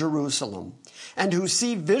to Jerusalem, and who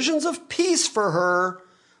see visions of peace for her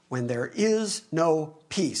when there is no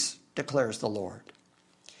peace, declares the Lord.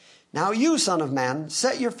 Now you, son of man,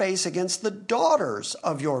 set your face against the daughters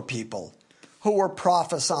of your people, who were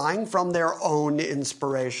prophesying from their own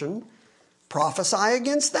inspiration. Prophesy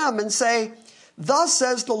against them and say, thus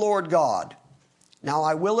says the Lord God. Now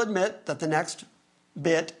I will admit that the next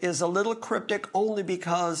bit is a little cryptic only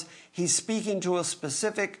because he's speaking to a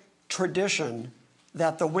specific tradition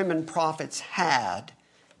that the women prophets had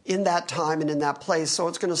in that time and in that place, so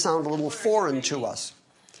it's going to sound a little foreign to us.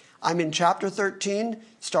 I'm in chapter 13,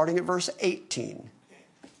 starting at verse 18.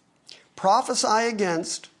 Prophesy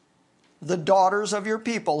against the daughters of your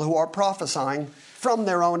people who are prophesying from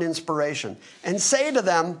their own inspiration, and say to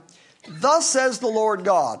them, thus says the Lord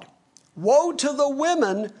God, woe to the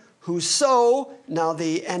women who sow, now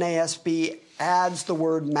the NASB adds the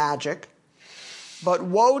word magic, but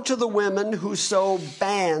woe to the women who sew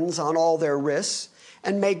bands on all their wrists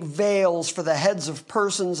and make veils for the heads of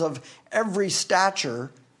persons of every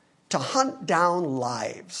stature to hunt down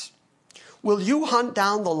lives. Will you hunt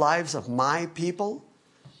down the lives of my people,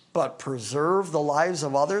 but preserve the lives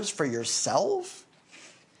of others for yourself?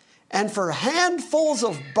 And for handfuls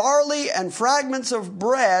of barley and fragments of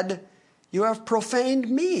bread, you have profaned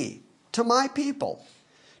me to my people,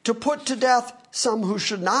 to put to death some who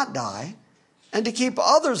should not die, and to keep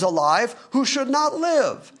others alive who should not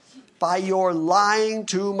live, by your lying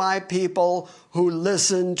to my people who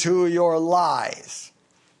listen to your lies.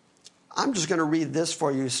 I'm just going to read this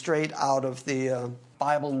for you straight out of the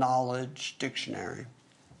Bible Knowledge Dictionary.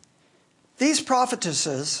 These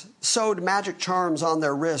prophetesses sewed magic charms on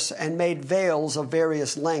their wrists and made veils of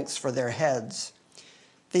various lengths for their heads.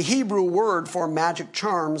 The Hebrew word for magic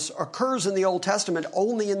charms occurs in the Old Testament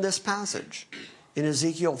only in this passage, in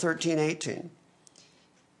Ezekiel 13:18.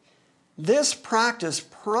 This practice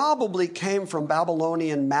probably came from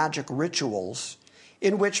Babylonian magic rituals,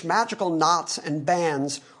 in which magical knots and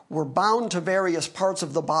bands were bound to various parts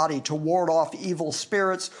of the body to ward off evil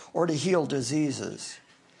spirits or to heal diseases.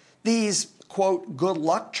 These, quote, good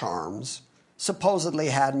luck charms supposedly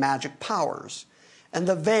had magic powers, and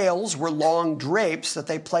the veils were long drapes that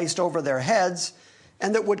they placed over their heads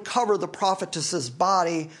and that would cover the prophetess's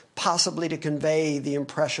body, possibly to convey the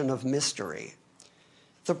impression of mystery.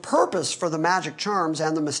 The purpose for the magic charms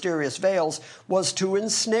and the mysterious veils was to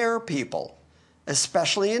ensnare people,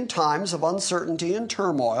 especially in times of uncertainty and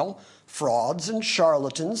turmoil. Frauds and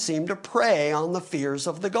charlatans seemed to prey on the fears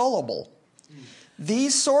of the gullible.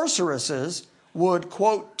 These sorceresses would,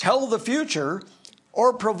 quote, tell the future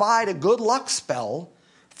or provide a good luck spell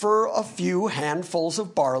for a few handfuls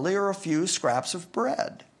of barley or a few scraps of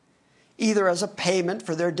bread, either as a payment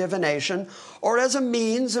for their divination or as a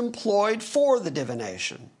means employed for the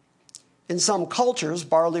divination. In some cultures,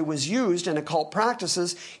 barley was used in occult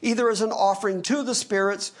practices either as an offering to the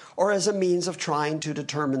spirits or as a means of trying to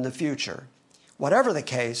determine the future. Whatever the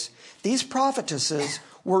case, these prophetesses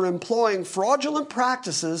were employing fraudulent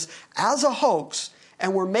practices as a hoax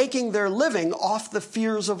and were making their living off the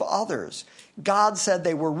fears of others. God said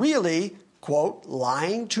they were really, quote,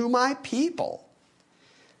 lying to my people.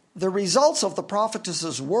 The results of the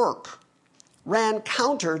prophetess's work ran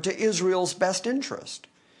counter to Israel's best interest.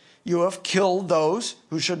 You have killed those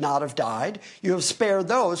who should not have died. You have spared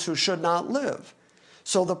those who should not live.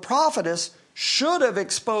 So the prophetess should have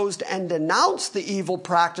exposed and denounced the evil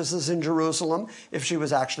practices in Jerusalem if she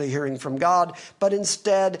was actually hearing from God, but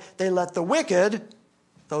instead they let the wicked,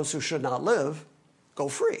 those who should not live, go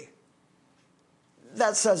free.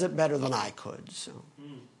 That says it better than I could. So.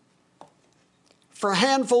 For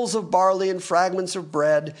handfuls of barley and fragments of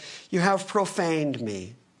bread, you have profaned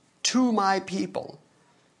me to my people,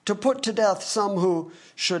 to put to death some who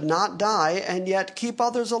should not die and yet keep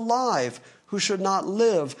others alive who should not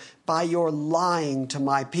live, by your lying to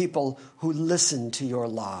my people who listen to your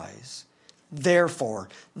lies. Therefore,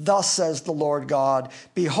 thus says the Lord God,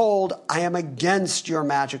 behold, I am against your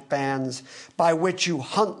magic bands, by which you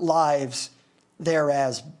hunt lives there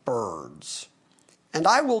as birds. And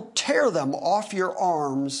I will tear them off your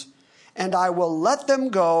arms, and I will let them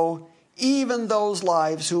go even those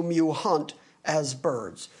lives whom you hunt as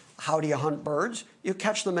birds. How do you hunt birds? You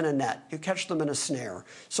catch them in a net. You catch them in a snare.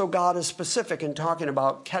 So God is specific in talking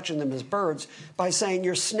about catching them as birds by saying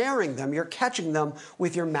you're snaring them. You're catching them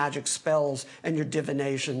with your magic spells and your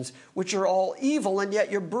divinations, which are all evil, and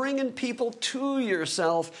yet you're bringing people to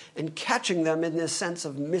yourself and catching them in this sense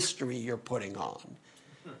of mystery you're putting on.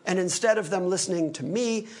 And instead of them listening to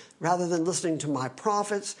me, rather than listening to my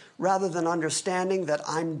prophets, rather than understanding that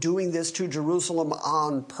I'm doing this to Jerusalem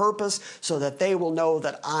on purpose so that they will know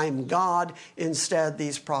that I'm God, instead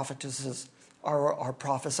these prophetesses are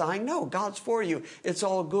prophesying, no, God's for you. It's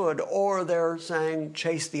all good. Or they're saying,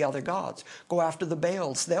 chase the other gods. Go after the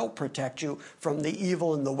Baals. They'll protect you from the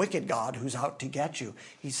evil and the wicked God who's out to get you.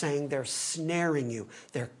 He's saying they're snaring you.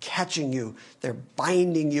 They're catching you. They're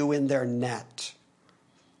binding you in their net.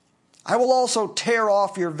 I will also tear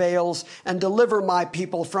off your veils and deliver my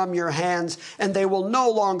people from your hands, and they will no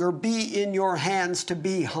longer be in your hands to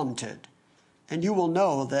be hunted. And you will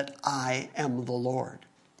know that I am the Lord.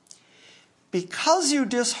 Because you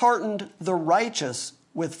disheartened the righteous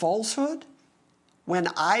with falsehood, when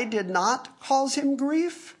I did not cause him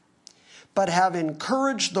grief, but have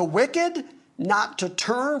encouraged the wicked not to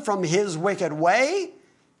turn from his wicked way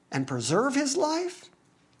and preserve his life,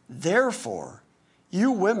 therefore, you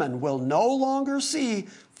women will no longer see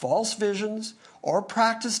false visions or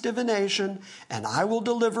practice divination, and I will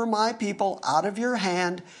deliver my people out of your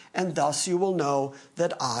hand, and thus you will know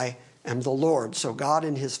that I am the Lord. So God,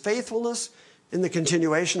 in his faithfulness, in the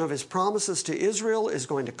continuation of his promises to Israel, is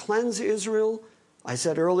going to cleanse Israel. I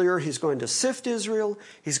said earlier, he's going to sift Israel.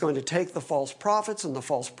 He's going to take the false prophets and the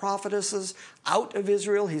false prophetesses out of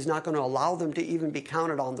Israel. He's not going to allow them to even be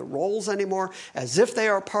counted on the rolls anymore, as if they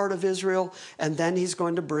are part of Israel. And then he's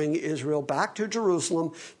going to bring Israel back to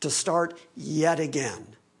Jerusalem to start yet again.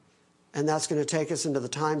 And that's going to take us into the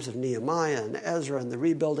times of Nehemiah and Ezra and the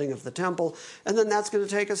rebuilding of the temple. And then that's going to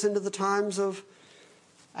take us into the times of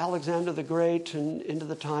Alexander the Great and into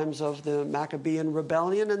the times of the Maccabean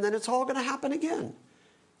rebellion, and then it's all going to happen again.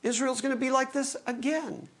 Israel's going to be like this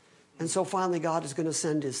again. And so finally God is going to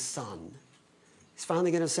send his son. He's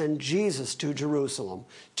finally going to send Jesus to Jerusalem,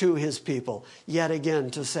 to his people, yet again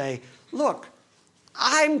to say, look,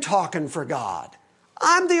 I'm talking for God.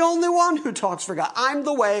 I'm the only one who talks for God. I'm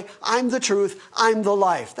the way, I'm the truth, I'm the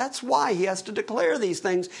life. That's why he has to declare these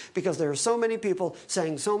things, because there are so many people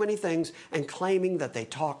saying so many things and claiming that they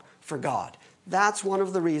talk for God. That's one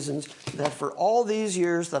of the reasons that for all these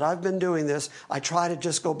years that I've been doing this, I try to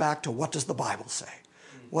just go back to what does the Bible say?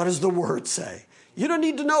 What does the Word say? You don't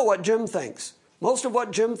need to know what Jim thinks. Most of what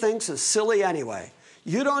Jim thinks is silly anyway.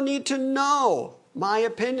 You don't need to know my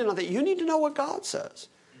opinion on that. You need to know what God says.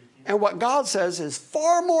 And what God says is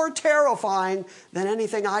far more terrifying than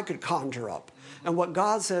anything I could conjure up. And what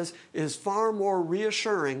God says is far more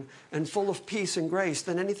reassuring and full of peace and grace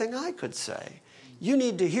than anything I could say. You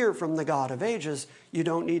need to hear from the God of ages. You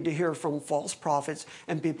don't need to hear from false prophets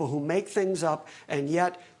and people who make things up, and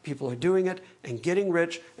yet people are doing it and getting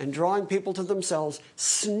rich and drawing people to themselves,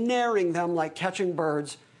 snaring them like catching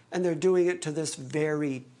birds, and they're doing it to this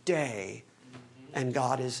very day. And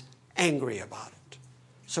God is angry about it.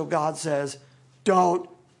 So God says, don't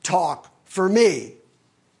talk for me.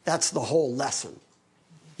 That's the whole lesson.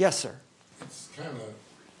 Yes, sir? It's kind of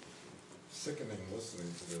sickening listening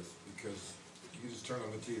to this, because you just turn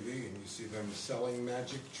on the TV and you see them selling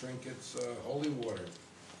magic trinkets, holy water,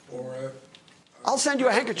 or I'll send you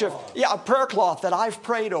a handkerchief. cloth. Yeah, a prayer cloth that I've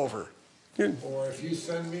prayed over. Or if you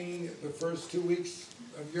send me the first 2 weeks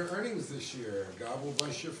of your earnings this year, God will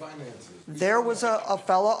bless your finances. There was a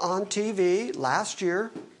fella on TV last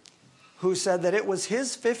year who said that it was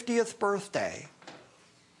his 50th birthday.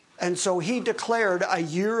 And so he declared a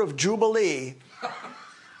year of Jubilee,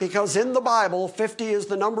 because in the Bible, 50 is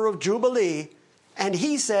the number of Jubilee. And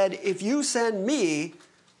he said, if you send me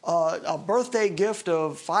a birthday gift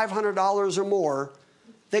of $500 or more,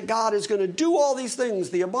 that God is going to do all these things,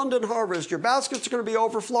 the abundant harvest, your baskets are going to be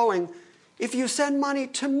overflowing, if you send money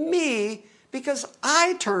to me, because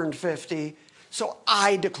I turned 50, so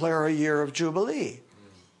I declare a year of Jubilee.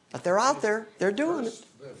 But they're out there, they're doing it.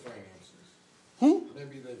 Their finances.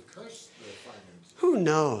 Maybe they've cursed their finances. Who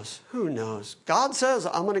knows? Who knows? God says,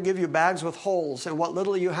 I'm going to give you bags with holes, and what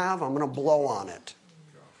little you have, I'm going to blow on it.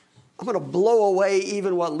 I'm going to blow away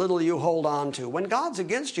even what little you hold on to. When God's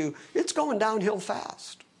against you, it's going downhill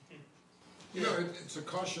fast. You know, it's a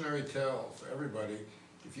cautionary tale for everybody.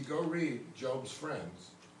 If you go read Job's friends,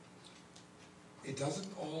 it doesn't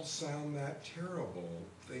all sound that terrible,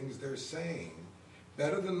 things they're saying.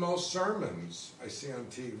 Better than most sermons I see on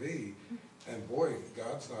TV. And boy,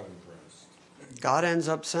 God's not impressed. God ends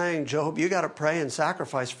up saying, Job, you got to pray and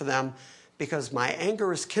sacrifice for them because my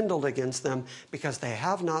anger is kindled against them because they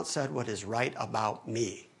have not said what is right about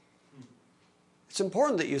me. It's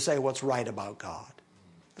important that you say what's right about God.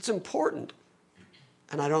 It's important.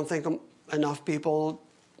 And I don't think enough people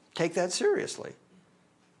take that seriously.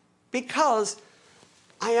 Because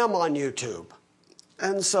I am on YouTube.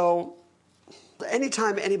 And so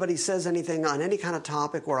anytime anybody says anything on any kind of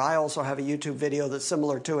topic where I also have a YouTube video that's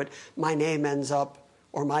similar to it, my name ends up,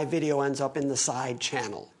 or my video ends up in the side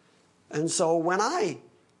channel. And so when I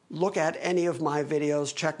look at any of my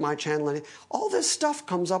videos, check my channel, all this stuff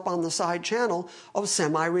comes up on the side channel of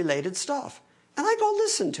semi-related stuff. And I go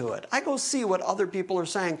listen to it. I go see what other people are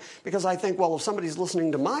saying because I think, well, if somebody's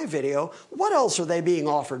listening to my video, what else are they being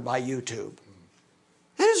offered by YouTube?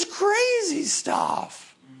 And it's crazy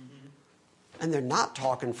stuff. And they're not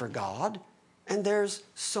talking for God. And there's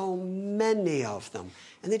so many of them.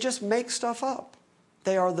 And they just make stuff up.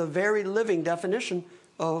 They are the very living definition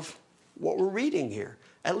of what we're reading here.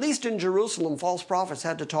 At least in Jerusalem, false prophets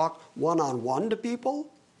had to talk one-on-one to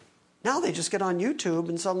people. Now they just get on YouTube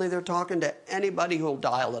and suddenly they're talking to anybody who'll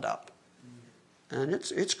dial it up. And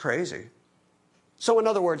it's crazy. So in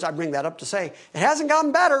other words, I bring that up to say, it hasn't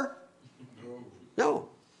gotten better. No,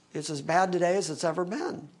 it's as bad today as it's ever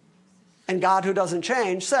been. And God, who doesn't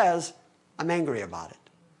change, says, I'm angry about it.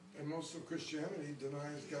 And most of Christianity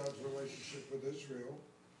denies God's relationship with Israel.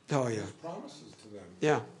 Oh, yeah. His promises to them.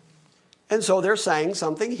 Yeah. And so they're saying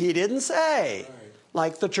something he didn't say. Right.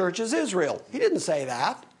 Like the church is Israel. He didn't say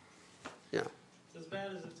that. Yeah. It's as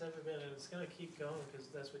bad as it's ever been, and it's going to keep going because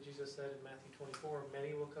that's what Jesus said in Matthew 24.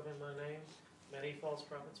 Many will come in my name. Many false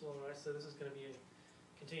prophets will arise. So this is going to be a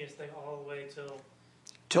continuous thing all the way till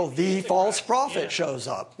the false prophet shows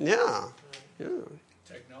up. Yeah. Yeah.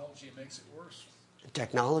 Technology makes it worse.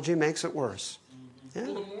 Technology makes it worse. Yeah.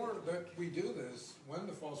 Well, the more that we do this, when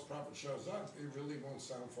the false prophet shows up, it really won't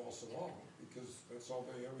sound false at all because that's all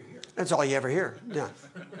they ever hear. That's all you ever hear. Yeah.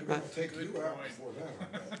 They're going to take you out before then,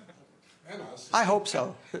 I bet. And us. I hope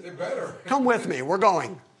so. They better. Come with me. We're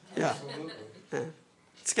going. Yeah. Absolutely. Yeah.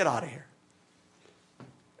 Let's get out of here.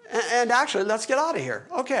 And actually, let's get out of here.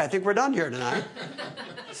 Okay, I think we're done here tonight.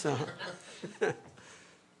 So,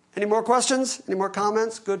 any more questions? Any more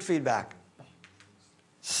comments? Good feedback.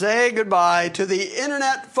 Say goodbye to the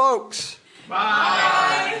internet folks.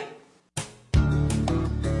 Bye.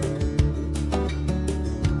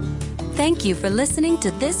 Thank you for listening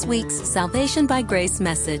to this week's Salvation by Grace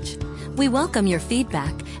message. We welcome your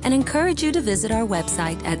feedback and encourage you to visit our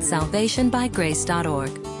website at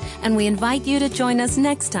salvationbygrace.org. And we invite you to join us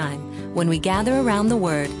next time when we gather around the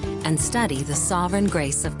Word and study the sovereign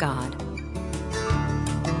grace of God.